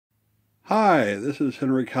Hi, this is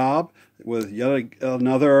Henry Cobb with yet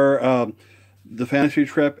another the fantasy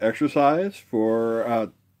trip exercise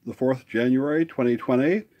for the 4th of January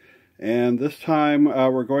 2020. And this time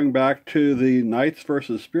we're going back to the Knights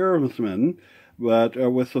versus Spearsmen, but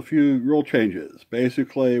with a few rule changes.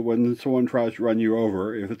 Basically, when someone tries to run you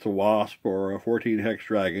over, if it's a wasp or a 14-hex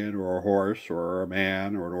dragon or a horse or a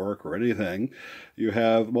man or an orc or anything, you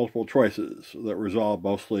have multiple choices that resolve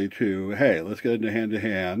mostly to, hey, let's get into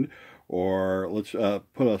hand-to-hand, or let's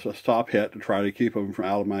put a stop hit to try to keep them from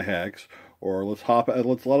out of my hex, or let's let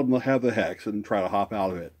them have the hex and try to hop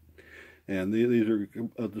out of it. And these are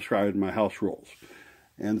described in my house rules.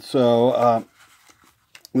 And so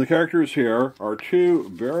the characters here are two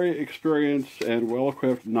very experienced and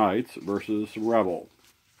well-equipped knights versus some rebel.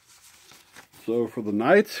 So for the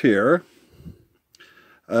knights here,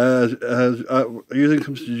 using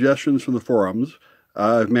some suggestions from the forums,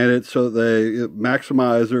 I've made it so they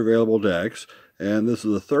maximize their available decks. And this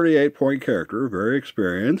is a 38-point character, very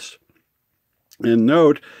experienced. And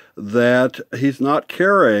note that he's not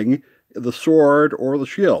carrying the sword or the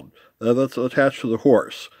shield that's attached to the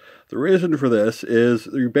horse. The reason for this is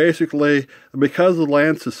you basically, because the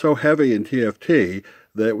lance is so heavy in TFT,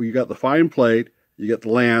 that you got the fine plate, you get the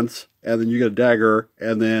lance, and then you get a dagger,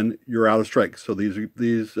 and then you're out of strength. So these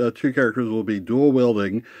two characters will be dual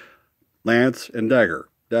wielding lance and dagger.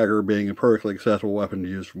 Dagger being a perfectly acceptable weapon to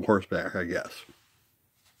use from horseback, I guess.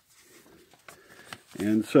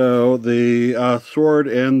 And so the sword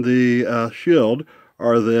and the shield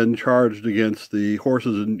are then charged against the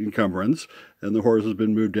horse's encumbrance, and the horse has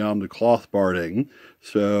been moved down to cloth barding.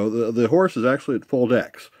 So the horse is actually at full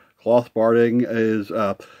dex. Cloth barding is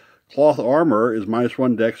cloth armor is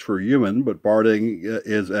 -1 dex for a human, but barding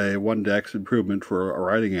is a 1 dex improvement for a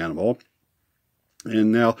riding animal.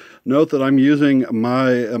 And now, note that I'm using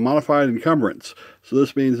my modified encumbrance. So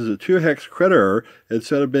this means as a 2-hex critter,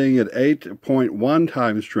 instead of being at 8.1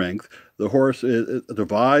 times strength, the horse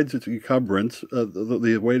divides its encumbrance,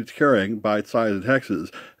 the weight it's carrying, by its size and hexes.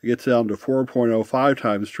 It gets down to 4.05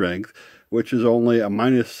 times strength, which is only a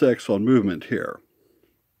 -6 on movement here.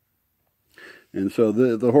 And so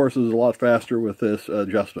the horse is a lot faster with this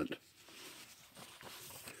adjustment.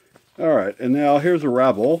 All right, and now here's a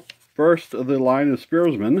rabble. First, the line of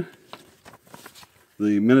spearsmen,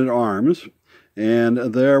 the men-at-arms, and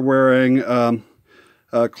they're wearing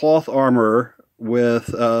cloth armor with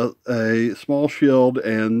a small shield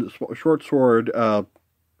and short sword on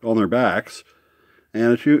their backs,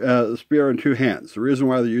 and a spear in 2 hands. The reason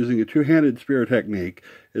why they're using a 2-handed spear technique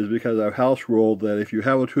is because I've house ruled that if you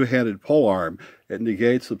have a 2-handed polearm, it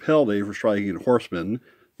negates the penalty for striking at horsemen,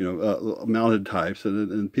 mounted types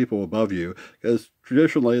and people above you, because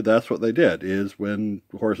traditionally that's what they did, is when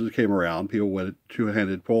horses came around, people went at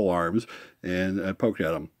 2-handed pole arms and poked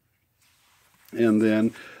at them. And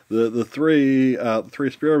then the three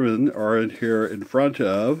spearmen are in here in front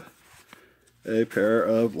of a pair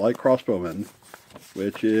of light crossbowmen,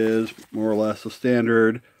 which is more or less a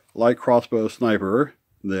standard light crossbow sniper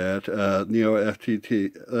that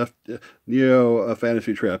Neo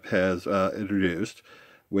Fantasy Trip has introduced,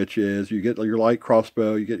 which is you get your light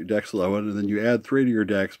crossbow, you get your dex lowered, and then you add 3 to your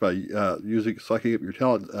dex by sucking up your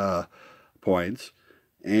talent points,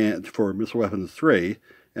 and for missile weapons 3,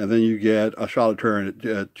 and then you get a shot a turn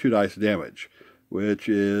at 2 dice damage, which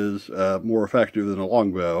is more effective than a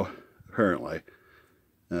longbow, apparently.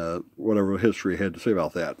 Whatever history had to say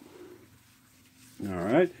about that. All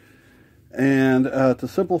right. And to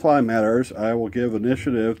simplify matters, I will give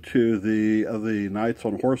initiative to the knights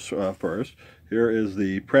on horse first. Here is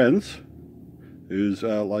the prince, who's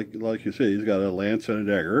like you see, he's got a lance and a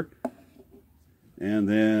dagger. And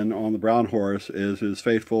then on the brown horse is his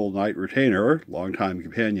faithful knight retainer, longtime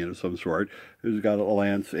companion of some sort, who's got a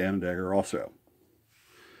lance and a dagger also.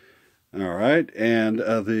 All right, and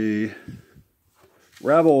the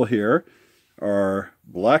rabble here are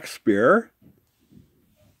Black Spear,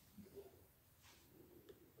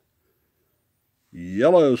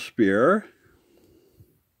 Yellow Spear,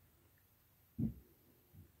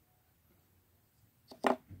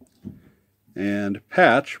 and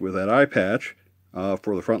Patch, with that eye patch,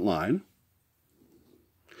 for the front line.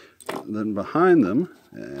 And then behind them,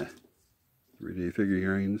 3D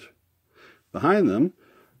figurines, behind them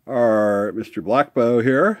are Mr. Blackbow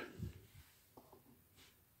here,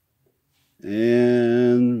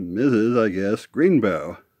 and Mrs., I guess,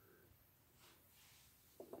 Greenbow.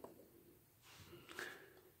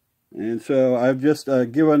 And so I've just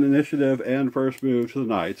given initiative and first move to the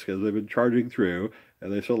knights, because they've been charging through,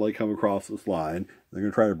 and they suddenly come across this line. They're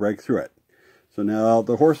going to try to break through it. So now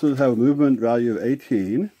the horses have a movement value of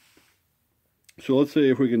 18. So let's see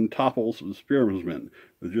if we can topple some spearsmen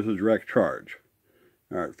with just a direct charge.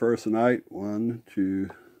 All right, first the knight. 1, 2,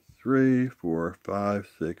 3, 4, 5,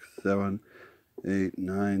 6, 7, 8,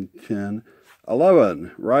 9, 10,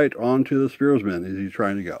 11. Right onto the spearsman as he's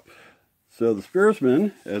trying to go. So the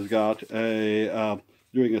spearsman has got a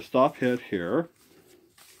doing a stop hit here.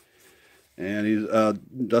 And he's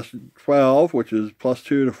dusted 12, which is +2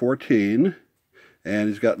 to 14. And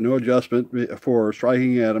he's got no adjustment for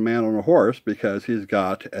striking at a man on a horse because he's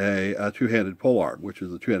got a two-handed polearm, which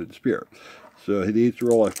is a two-handed spear. So he needs to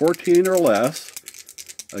roll a 14 or less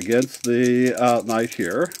against the knight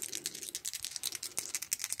here.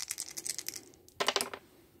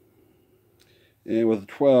 And with a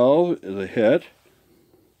 12 is a hit.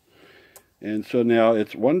 And so now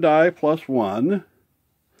it's 1 die plus 1,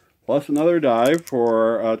 plus another die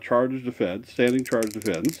for charge defense, standing charge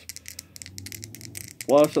defense,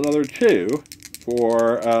 plus another 2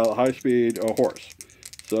 for high-speed horse.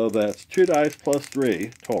 So that's 2 dice plus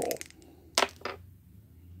 3 total.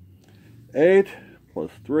 8 plus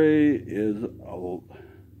 3 is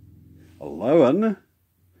 11.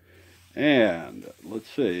 And let's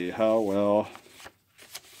see how well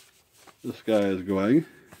this guy is going.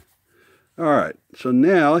 Alright, so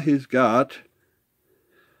now he's got,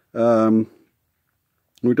 he doesn't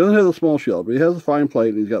have the small shield, but he has the fine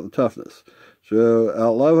plate and he's got the toughness. So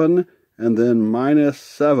 11 and then minus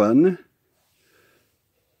 7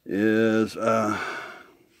 is 4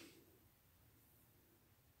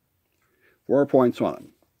 points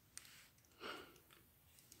on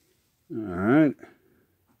him. Alright.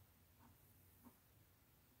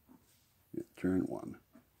 Turn 1.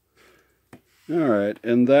 Alright,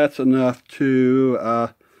 and that's enough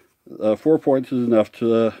to, 4 points is enough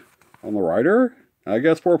to, on the rider. I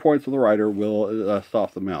guess 4 points on the rider will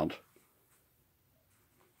stop the mount.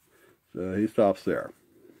 So he stops there.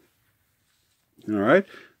 Alright,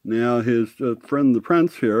 now his friend the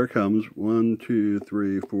prince here comes 1, 2,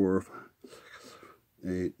 3, 4, 5,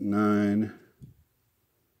 8, 9.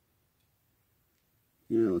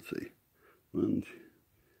 Yeah, let's see. 1,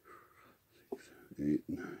 2, 6, 8,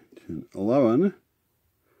 9, 10, 11.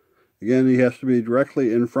 Again, he has to be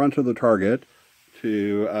directly in front of the target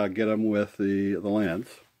to get him with the lance.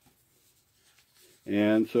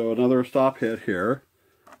 And so another stop hit here.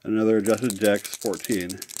 Another adjusted dex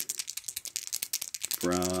 14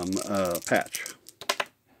 from Patch.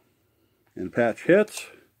 And Patch hits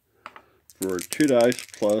for 2 dice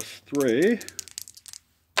plus 3.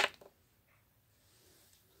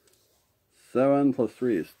 7 plus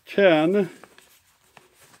 3 is 10.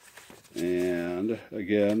 And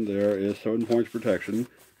again, there is 7 points protection.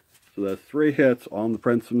 So that's 3 hits on the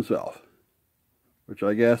prince himself. Which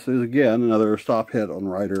I guess is again another stop hit on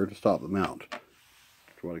rider to stop the mount.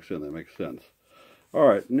 To what extent that makes sense.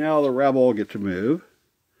 Alright, now the rabble get to move.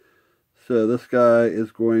 So this guy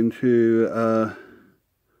is going to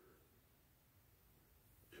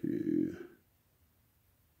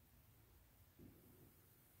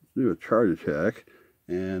do a charge attack.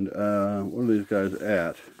 And what are these guys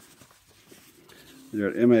at? They're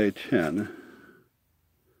at MA 10.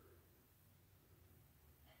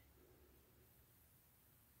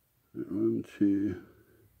 One, 2.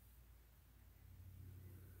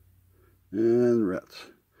 And rats.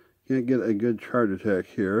 Can't get a good charge attack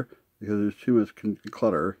here because there's too much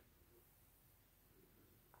clutter.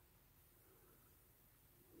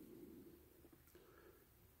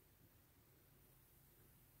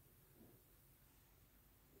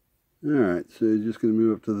 Alright, so he's just going to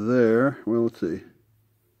move up to there. Well, let's see.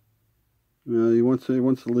 Well, he wants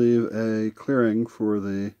to leave a clearing for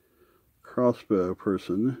the crossbow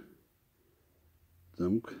person.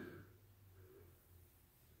 Thunk.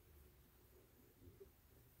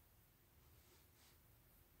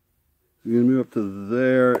 You're going to move up to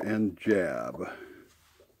there and jab.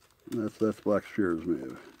 That's Black Spear's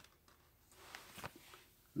move.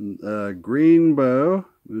 And, green bow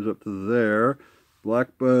moves up to there.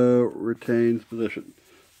 Black bow retains position.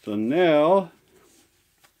 So now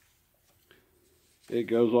it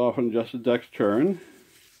goes off on adjusted dex turn.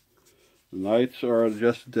 The knights are at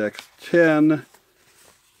adjusted dex 10.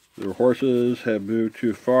 Their horses have moved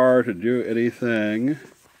too far to do anything.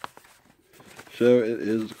 So it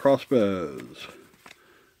is the crossbows.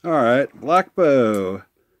 Alright, black bow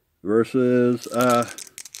versus the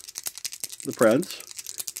prince.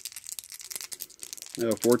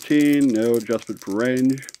 No 14, no adjustment for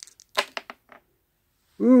range.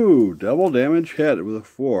 Ooh, double damage hit with a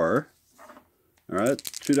 4. Alright,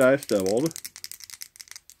 2 dice doubled.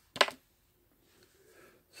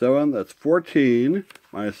 7, that's 14.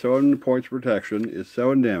 Minus 7 points of protection is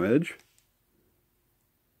 7 damage.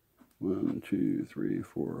 1, 2, 3,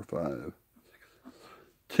 4, 5,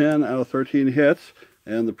 10 out of 13 hits,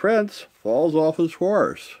 and the prince falls off his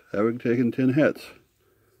horse, having taken 10 hits.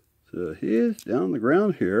 So he is down on the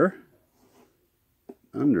ground here,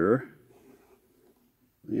 under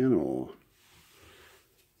the animal.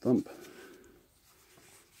 Thump.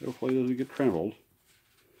 Hopefully he doesn't get trampled.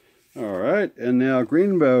 Alright, and now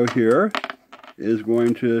Greenbow here is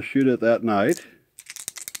going to shoot at that knight.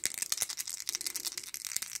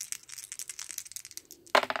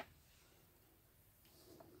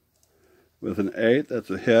 With an 8, that's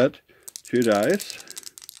a hit. 2 dice,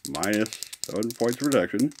 minus 7 points of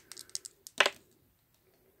protection.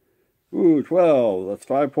 Ooh, 12, that's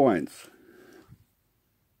 5 points.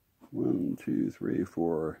 1, 2, 3,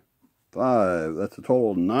 4, 5. That's a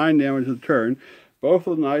total of 9 damage a turn. Both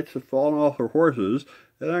of the knights have fallen off their horses,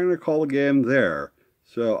 and I'm going to call the game there.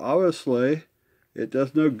 So obviously, it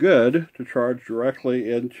does no good to charge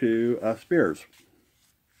directly into spears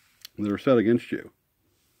that are set against you.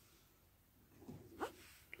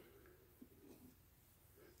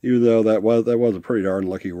 Even though that was a pretty darn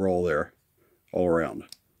lucky roll there, all around,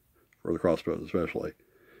 for the crossbows especially.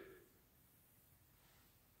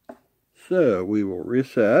 So we will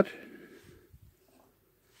reset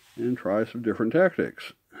and try some different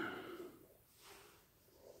tactics.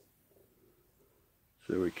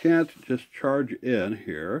 So we can't just charge in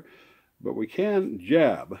here, but we can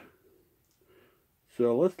jab.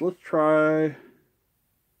 So let's try.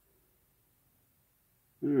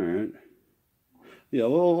 All right. Yeah,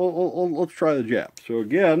 let's try the jab. So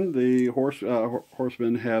again, the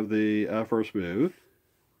horsemen have the first move.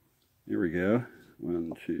 Here we go.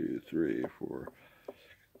 1, 2, 3, 4,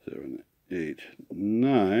 7, 8,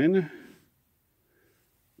 9,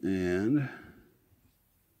 and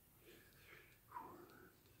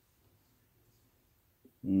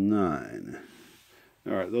 9.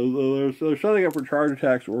 All right, they're setting up for charge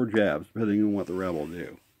attacks or jabs, depending on what the rebel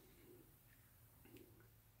do.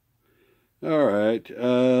 All right,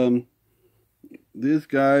 these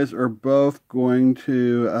guys are both going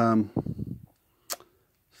to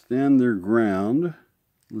stand their ground.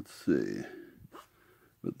 Let's see.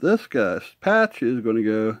 But this guy, Patch, is going to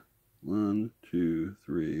go 1, 2,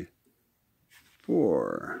 3,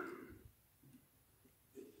 4.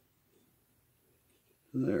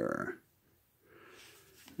 There.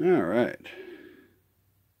 All right.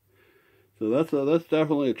 So that's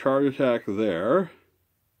definitely a charge attack there.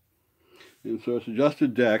 And so it's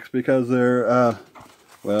adjusted dex because they're,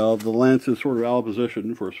 well, the lance is sort of out of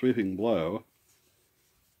position for a sweeping blow.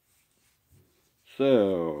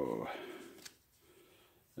 So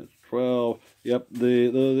that's 12. Yep,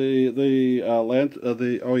 the lance of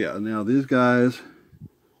the, oh yeah, now these guys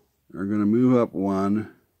are going to move up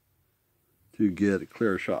 1 to get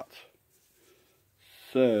clear shots.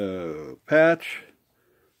 So Patch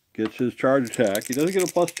gets his charge attack. He doesn't get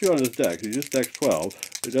a +2 on his dex. He just dex 12.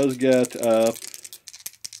 He does get, let's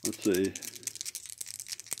see,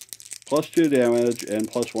 +2 damage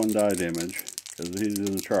and +1 die damage because he's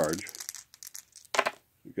in the charge.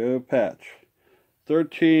 Go Patch.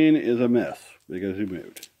 13 is a miss because he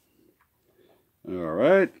moved.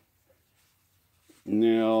 Alright.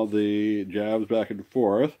 Now the jabs back and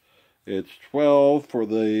forth. It's 12 for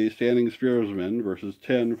the standing spearsmen versus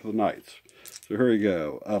 10 for the knights. So here we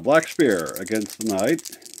go. Black spear against the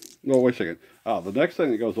knight. Oh, wait a second. The next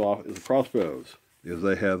thing that goes off is the crossbows. Because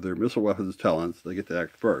they have their missile weapons talents, they get to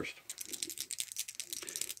act first.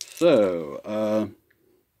 So,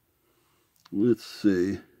 let's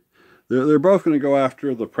see. They're both going to go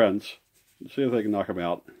after the prince. Let's see if they can knock him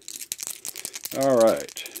out.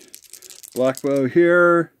 Alright. Blackbow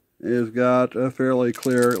here has got a fairly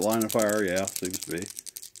clear line of fire. Yeah, seems to be.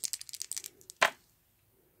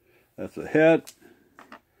 That's a hit.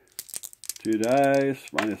 2 dice,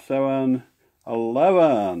 -7.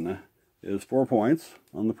 11 is 4 points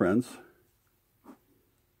on the prince.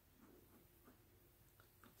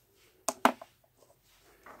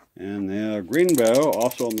 And now Greenbow,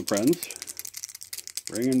 also on the prince.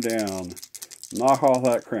 Bring him down. Knock off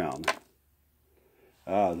that crown.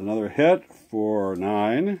 There's another hit for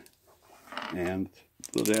 9. And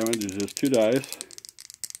the damage is just 2 dice.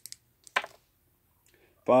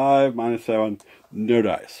 5 -7, no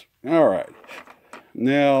dice. Alright.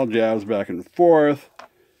 Now jabs back and forth.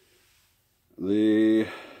 The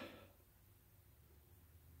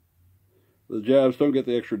jabs don't get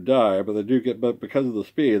the extra die, but they do get, but because of the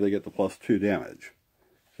speed, they get the +2 damage.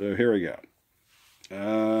 So here we go.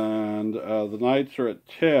 And the knights are at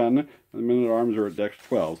 10, and the men-at-arms are at dex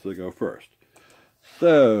 12, so they go first.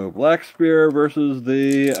 So, Black Spear versus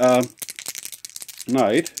the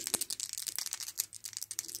knight.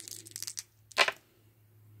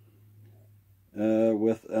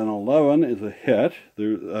 with an 11 is a hit.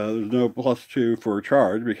 There's no +2 for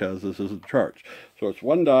charge because this isn't charged. So it's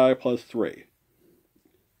 1 die plus 3.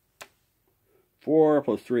 4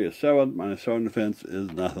 plus 3 is 7, minus 7 defense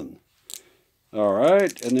is nothing.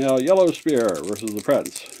 Alright, and now Yellow Spear versus the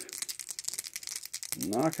Prince.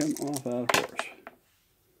 Knock him off that horse.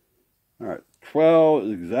 Alright, 12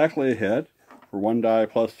 is exactly a hit for 1 die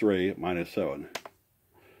plus 3 minus 7.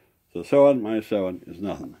 So 7 minus 7 is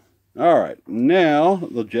nothing. Alright, now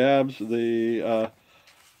the jabs, the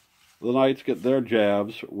knights get their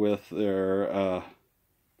jabs with their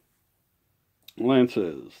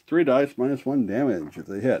lances. 3 dice minus 1 damage if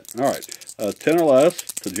they hit. Alright, 10 or less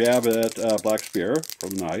to jab at Black Spear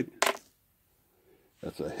from the knight.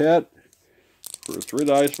 That's a hit for 3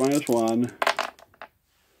 dice minus 1.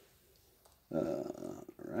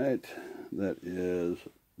 Right, that is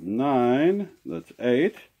 9. That's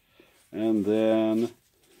 8. And then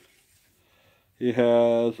he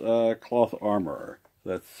has cloth armor.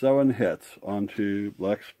 That's 7 hits onto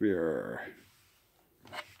Black Spear.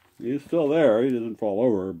 He's still there. He doesn't fall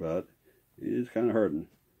over, but he's kind of hurting.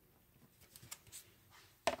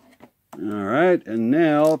 Alright, and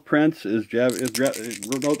now Prince is note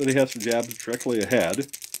that he has to jab directly ahead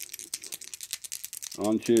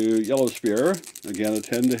onto Yellow Spear. Again, a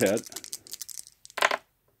 10 to hit.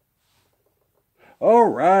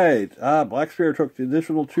 Alright, Black Spear took the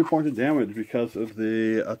additional 2 points of damage because of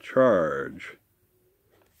the charge.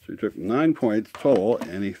 So he took 9 points total,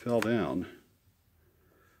 and he fell down.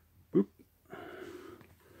 Boop.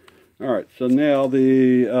 Alright, so now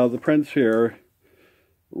the Prince here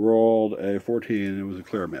rolled a 14, and it was a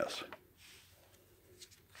clear miss.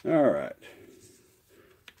 Alright.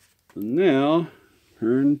 So now,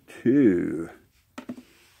 turn 2.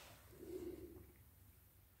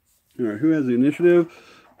 Alright, who has the initiative?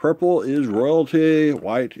 Purple is royalty,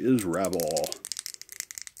 white is rebel.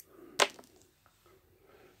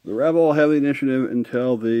 The rebel have the initiative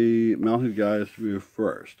until the mounted guys move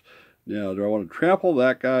first. Now, do I want to trample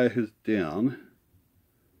that guy who's down?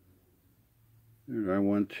 Or do I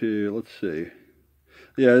want to, let's see.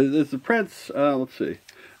 Yeah, it's the Prince, let's see.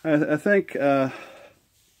 I think the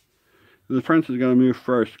Prince is going to move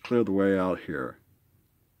first to clear the way out here.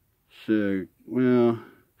 So, well...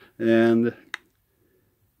 And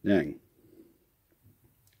dang.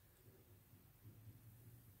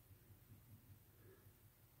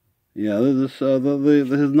 Yeah, this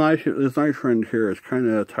his knight friend here is kind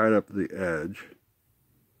of tied up at the edge.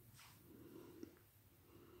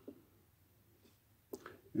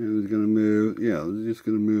 And he's going to move, yeah, he's just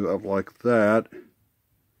going to move up like that.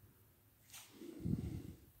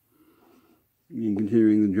 And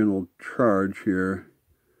continuing the general charge here,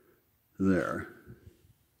 there.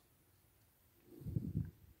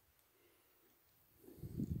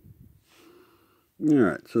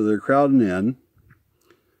 Alright, so they're crowding in.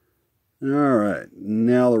 Alright,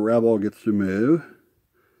 now the rebel gets to move.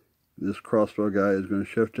 This crossbow guy is going to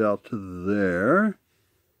shift out to there.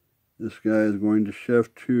 This guy is going to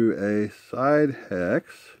shift to a side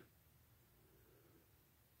hex.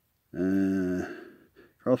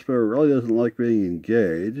 Crossbow really doesn't like being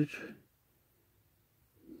engaged.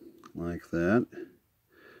 Like that.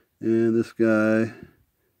 And this guy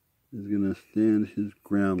is going to stand his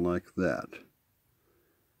ground like that.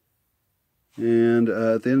 And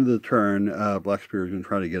at the end of the turn, Black Spear is going to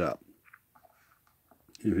try to get up.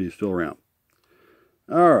 If he's still around.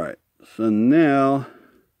 Alright, so now,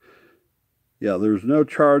 yeah, there's no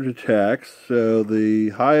charge attacks. So the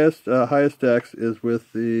highest dex is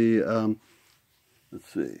with the,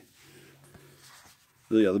 let's see.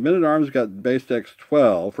 So yeah, the men-at-arms got base dex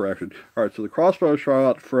 12 for action. Alright, so the crossbow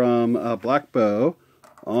shot from Black Bow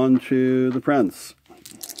onto the Prince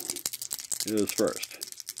is first.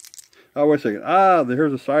 Oh, wait a second.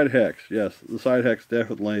 Here's a side hex. Yes, the side hex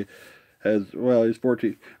definitely has, well, he's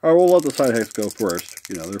 14. All right, we'll let the side hex go first.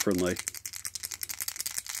 You know, they're friendly.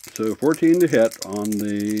 So 14 to hit on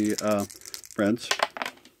the Prince.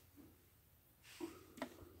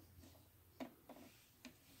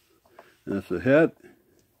 That's a hit.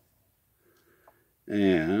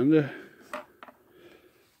 And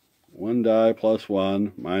 1 die plus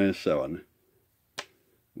 1 minus 7.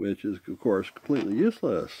 Which is, of course, completely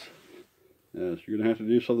useless. Yes, you're going to have to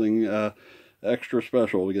do something extra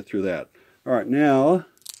special to get through that. Alright, now,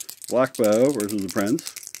 Black Bow versus the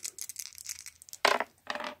Prince.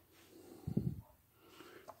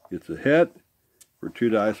 Gets a hit for 2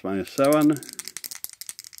 dice minus 7.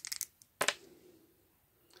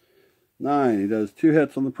 9, he does 2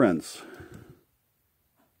 hits on the Prince.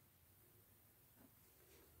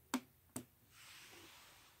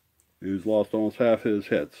 Who's lost almost half his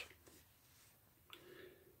hits.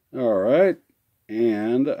 Alright,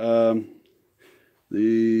 and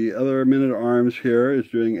the other men-at-arms here is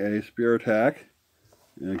doing a spear attack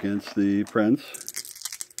against the prince.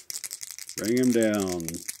 Bring him down.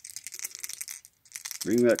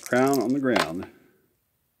 Bring that crown on the ground.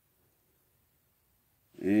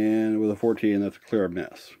 And with a 14, that's a clear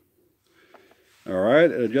miss.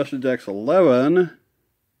 Alright, adjusted dex 11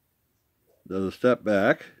 does a step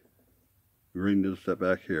back. Green does a step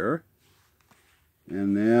back here.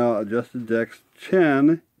 And now adjusted dex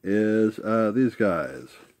 10 is these guys.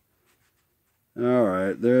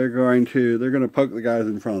 Alright, they're going to poke the guys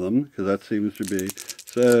in front of them, because that seems to be.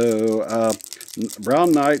 So,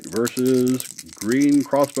 Brown Knight versus Green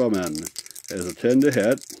Crossbowmen is a 10 to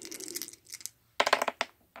hit.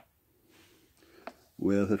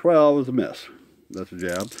 With a 12 is a miss. That's a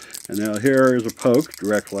jab. And now here is a poke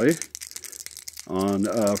directly on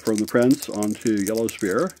from the prince onto Yellow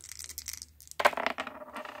Spear.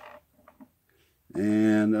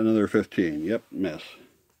 And another 15. Yep, miss.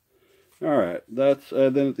 Alright, that's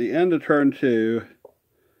then at the end of turn 2,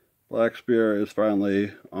 Black Spear is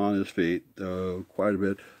finally on his feet, though quite a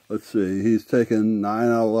bit. Let's see, he's taken 9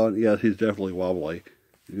 out of 11. Yes, he's definitely wobbly.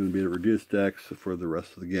 He's going to be at a reduced dex for the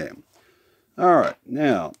rest of the game. Alright,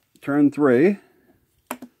 now, turn 3.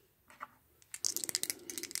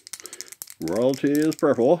 Royalty is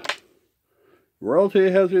purple.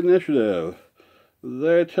 Royalty has the initiative.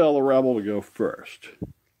 They tell the rebel to go first.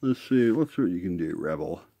 Let's see what you can do,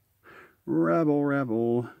 rebel.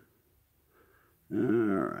 Rebel.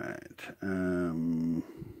 Alright.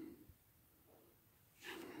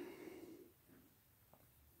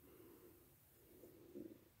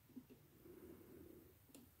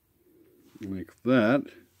 Like that.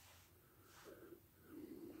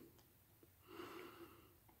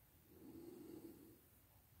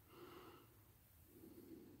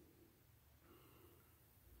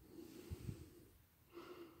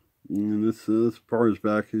 And this part is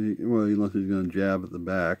back. Well, unless he's going to jab at the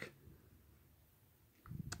back.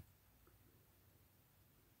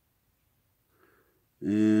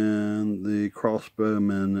 And the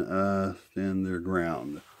crossbowmen stand their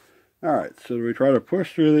ground. Alright, so we try to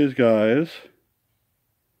push through these guys.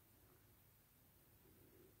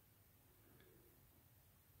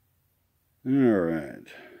 Alright.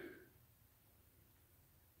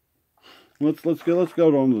 Let's proceed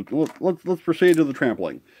to the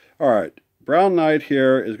trampling. Alright, Brown Knight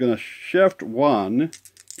here is going to shift 1,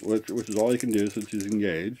 which is all he can do since he's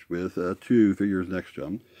engaged, with 2 figures next to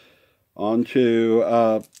him, onto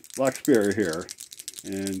Black Spear here,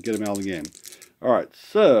 and get him out of the game. Alright,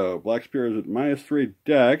 so Black Spear is at -3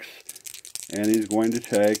 dex, and he's going to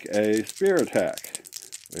take a spear attack,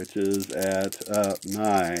 which is at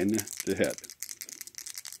 9 to hit.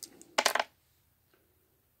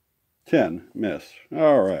 10, miss.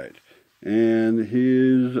 Alright. And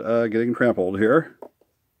he's getting trampled here.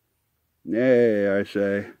 Nay, I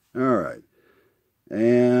say. Alright.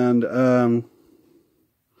 And the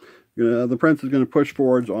prince is going to push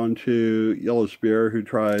forwards onto Yellow Spear, who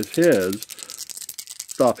tries his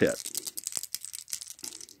stop hit.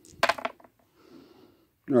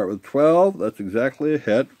 Alright, with 12, that's exactly a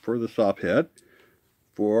hit for the stop hit.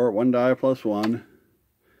 For 1 die plus 1.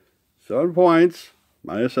 7 points.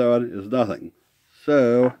 -7 is nothing.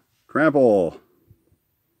 So, trample.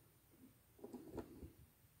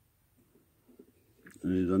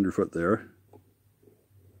 And he's underfoot there.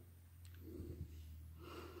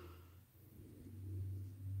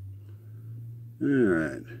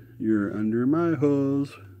 Alright, you're under my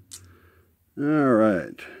hose.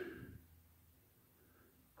 Alright.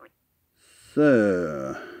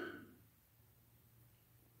 So,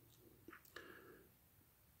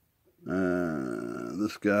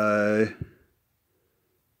 this guy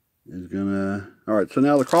is gonna... Alright, so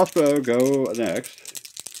now the crossbow go next.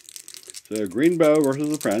 So green bow versus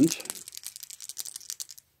the prince.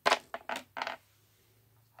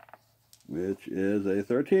 Which is a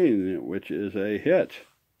 13, which is a hit.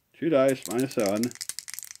 2 dice, -7.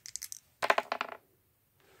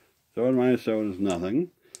 7 -7 is nothing.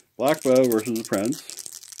 Black bow versus the prince.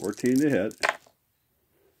 14 to hit.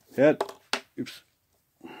 Hit. Oops.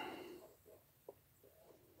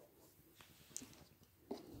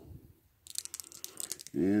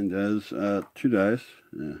 And does 2 dice.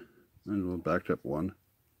 Yeah, might as well backed up 1.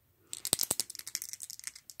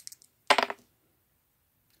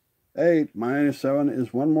 8 -7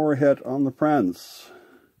 is 1 more hit on the prince.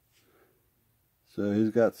 So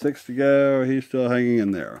he's got 6 to go. He's still hanging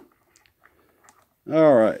in there.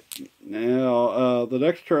 Alright. Now, the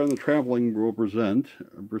next turn, the trampling will proceed.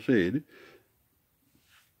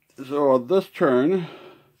 So on this turn,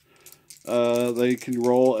 they can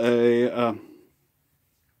roll a...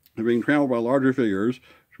 they're being trampled by larger figures,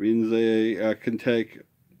 which means they can take...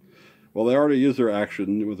 Well, they already used their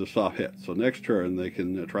action with a stop hit, so next turn they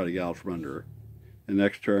can try to get out from under. And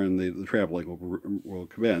next turn the trampling will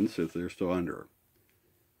commence if they're still under.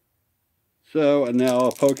 So, and now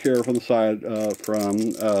a poke here from the side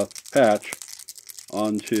from Patch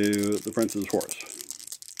onto the prince's horse.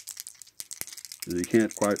 Because he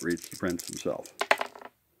can't quite reach the prince himself.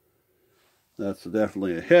 That's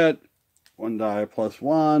definitely a hit. 1 die plus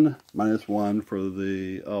 1, minus 1 for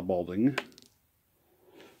the balding.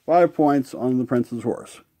 5 points on the prince's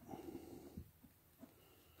horse.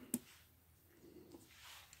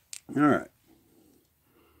 Alright.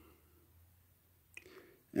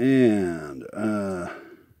 And,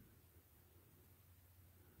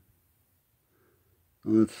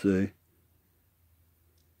 let's see.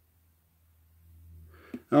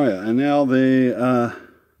 Oh yeah, and now the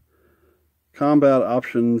combat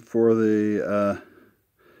option for the...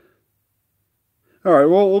 Alright,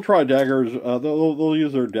 well, we'll try daggers. They'll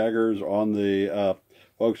use their daggers on the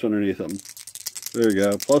folks underneath them. There you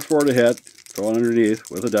go. Plus 4 to hit. Going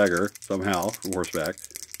underneath with a dagger, somehow, from horseback.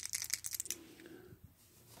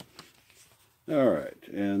 Alright,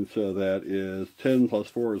 and so that is 10 plus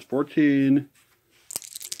 4 is 14.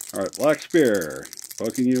 Alright, Black Spear,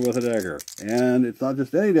 poking you with a dagger. And it's not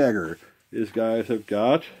just any dagger. These guys have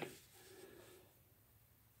got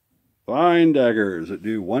fine daggers that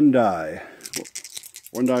do 1 die.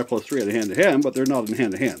 1 die plus 3 at a hand-to-hand, but they're not in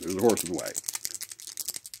hand-to-hand. There's a horse in the way.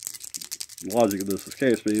 The logic of this is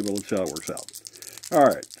case me, but let's see how it works out.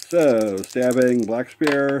 Alright, so stabbing, Black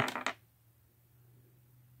Spear.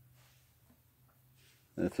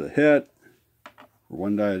 That's a hit for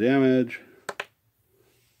 1 die of damage.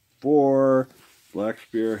 4. Black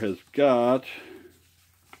Spear has got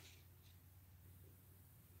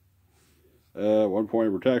 1 point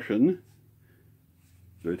of protection.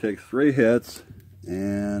 So he takes 3 hits,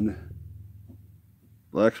 and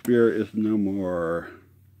Black Spear is no more.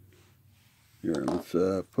 Here, let's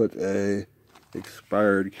put a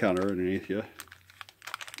expired counter underneath you.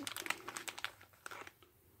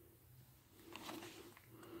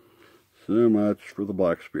 So much for the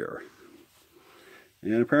Black Spear.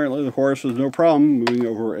 And apparently the horse has no problem moving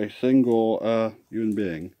over a single human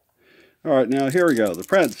being. Alright, now here we go. The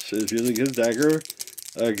prince is using his dagger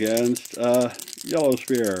against Yellow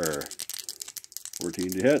Spear.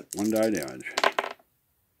 14 to hit, 1 die damage.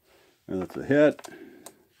 And that's a hit.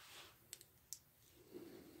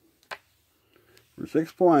 For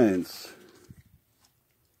 6 points.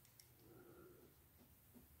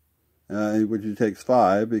 Which he takes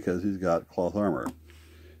 5 because he's got cloth armor.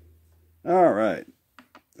 Alright.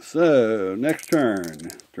 So, next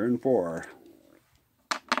turn. Turn 4.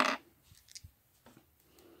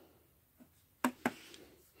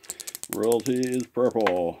 Royalty is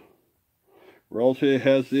purple. Royalty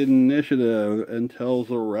has the initiative and tells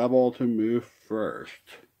the rabble to move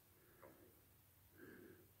first.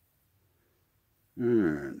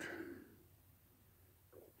 Alright.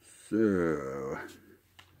 So,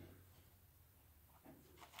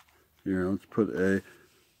 here, let's put a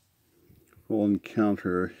full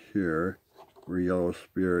encounter here where Yellow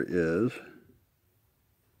Spear is.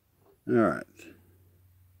 Alright.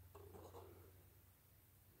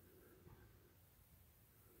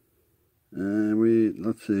 And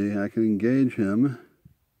let's see, I can engage him.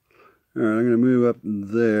 Alright, I'm going to move up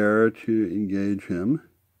there to engage him.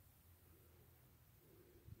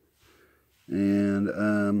 And,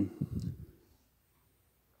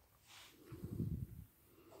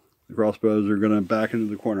 the crossbows are going to back into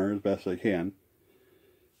the corner as best they can.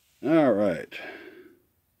 Alright.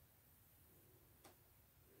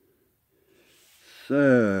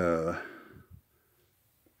 So,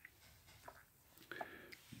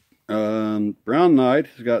 Brown Knight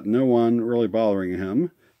has got no one really bothering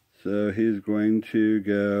him. So he's going to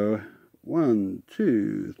go 1,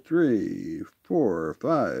 2, 3, 4,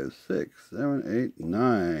 5, 6, 7, 8,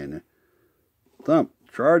 9. Thump,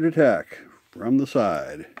 charge attack from the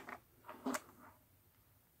side.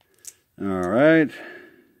 Alright.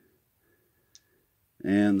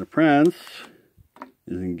 And the prince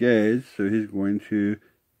is engaged, so he's going to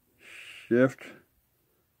shift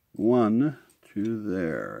 1 to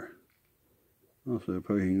there. Also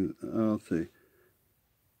poking, let's see.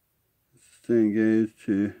 Stay engaged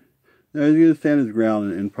to... No, he's going to stand his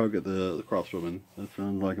ground and poke at the crossbowman. That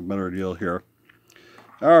sounds like a better deal here.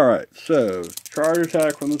 Alright, so charge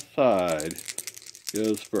attack from the side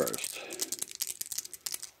goes first.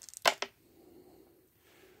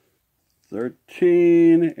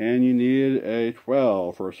 13, and you need a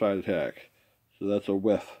 12 for a side attack. So that's a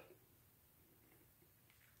whiff.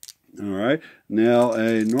 Alright, now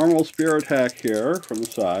a normal spear attack here from the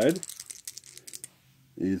side.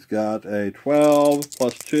 He's got a 12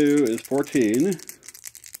 plus 2 is 14.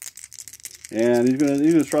 And he's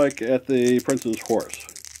gonna strike at the prince's horse.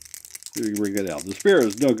 See if we can bring it out. The spear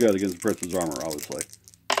is no good against the prince's armor, obviously.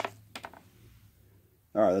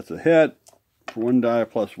 Alright, that's a hit. For 1 die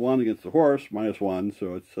plus 1 against the horse, minus 1,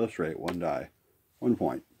 so it's a straight 1 die. 1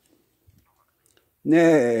 point.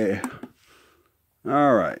 Nay!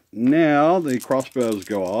 Alright, now the crossbows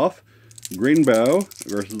go off. Green bow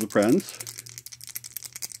versus the prince.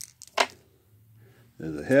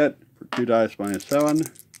 There's a hit for 2 dice minus 7.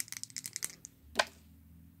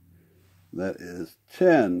 That is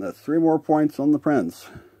 10. That's 3 more points on the prince.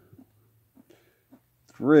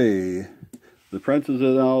 3. The prince is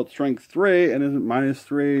now at strength 3 and is at minus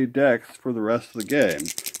 3 dex for the rest of the game.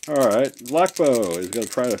 Alright, Blackbow is going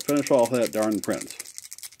to try to finish off that darn prince.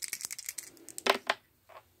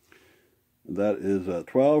 That is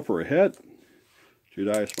 12 for a hit. 2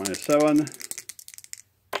 dice minus 7.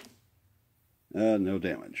 And no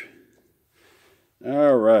damage.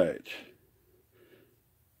 Alright.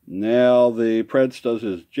 Now the prince does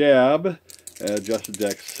his jab. Adjusted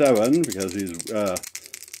dex 7 because he's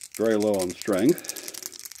very low on strength.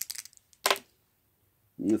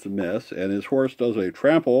 It's a miss. And his horse does a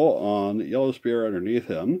trample on Yellow Spear underneath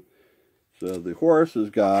him. So the horse has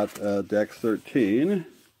got dex 13.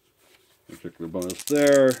 Particular bonus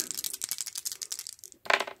there.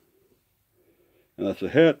 And that's a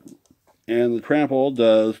hit. And the trample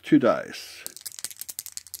does 2 dice.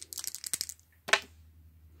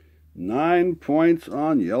 9 points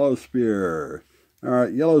on Yellow Spear.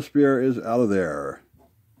 Alright, Yellow Spear is out of there.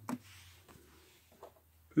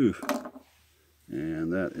 Poof.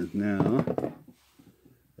 And that is now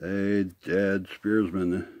a dead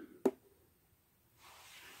spearsman.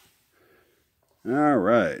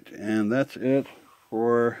 Alright, and that's it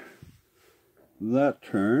for that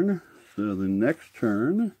turn. So the next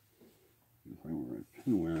turn,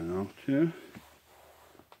 pinwheel off too.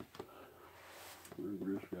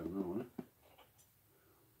 Bruce got another one.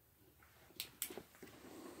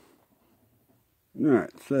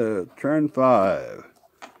 Alright, so turn 5.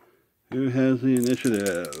 Who has the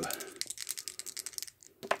initiative?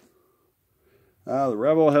 The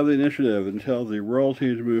rebel have the initiative until the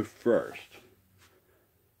royalties move first.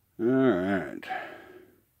 Alright.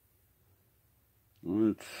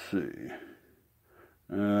 Let's see.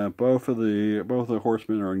 Both of the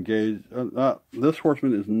horsemen are engaged. This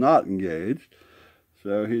horseman is not engaged,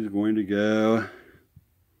 so he's going to go.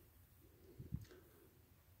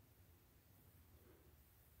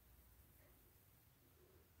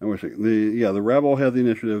 The rebel had the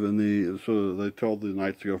initiative, and so they told the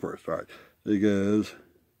knights to go first. All right, so he goes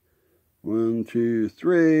 1, 2,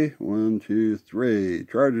 3, 1, 2, 3,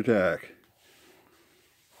 charge attack,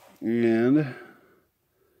 and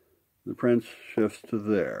the prince shifts to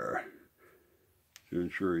there to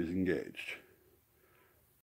ensure he's engaged.